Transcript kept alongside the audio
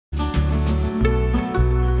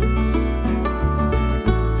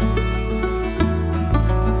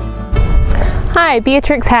Hi,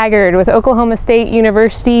 Beatrix Haggard with Oklahoma State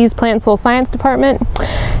University's Plant Soil Science Department.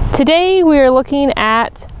 Today we are looking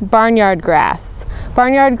at barnyard grass.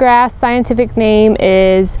 Barnyard grass scientific name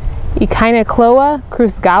is Echinocloa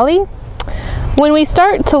krusgali. When we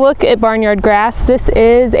start to look at barnyard grass, this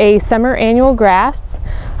is a summer annual grass.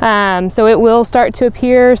 So it will start to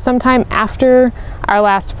appear sometime after our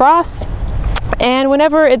last frost. And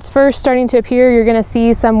whenever it's first starting to appear, you're going to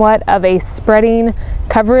see somewhat of a spreading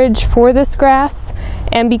coverage for this grass.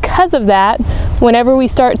 And because of that, whenever we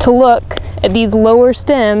start to look at these lower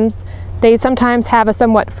stems, they sometimes have a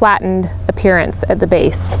somewhat flattened appearance at the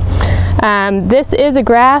base. This is a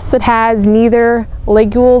grass that has neither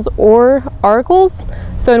ligules or auricles.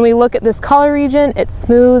 So when we look at this collar region, it's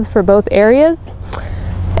smooth for both areas.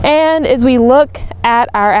 And as we look at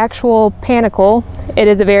our actual panicle, it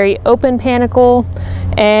is a very open panicle,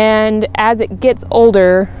 and as it gets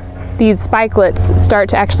older, these spikelets start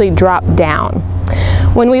to actually drop down.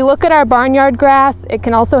 When we look at our barnyard grass, it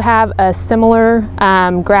can also have a similar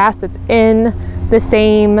grass that's in the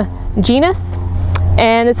same genus,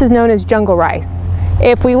 and this is known as jungle rice.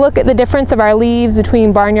 If we look at the difference of our leaves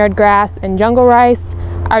between barnyard grass and jungle rice,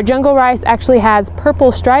 our jungle rice actually has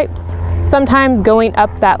purple stripes, sometimes going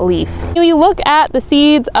up that leaf. When we look at the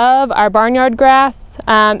seeds of our barnyard grass,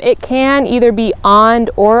 it can either be awned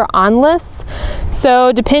or awnless.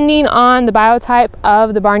 So depending on the biotype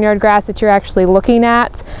of the barnyard grass that you're actually looking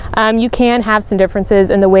at, you can have some differences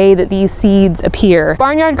in the way that these seeds appear.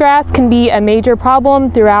 Barnyard grass can be a major problem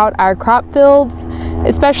throughout our crop fields,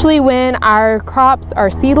 especially when our crops are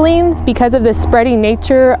seedlings. Because of the spreading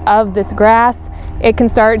nature of this grass, it can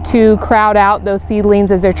start to crowd out those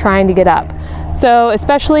seedlings as they're trying to get up. So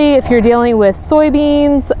especially if you're dealing with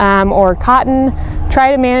soybeans or cotton,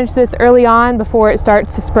 try to manage this early on before it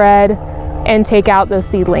starts to spread and take out those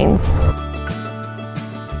seedlings.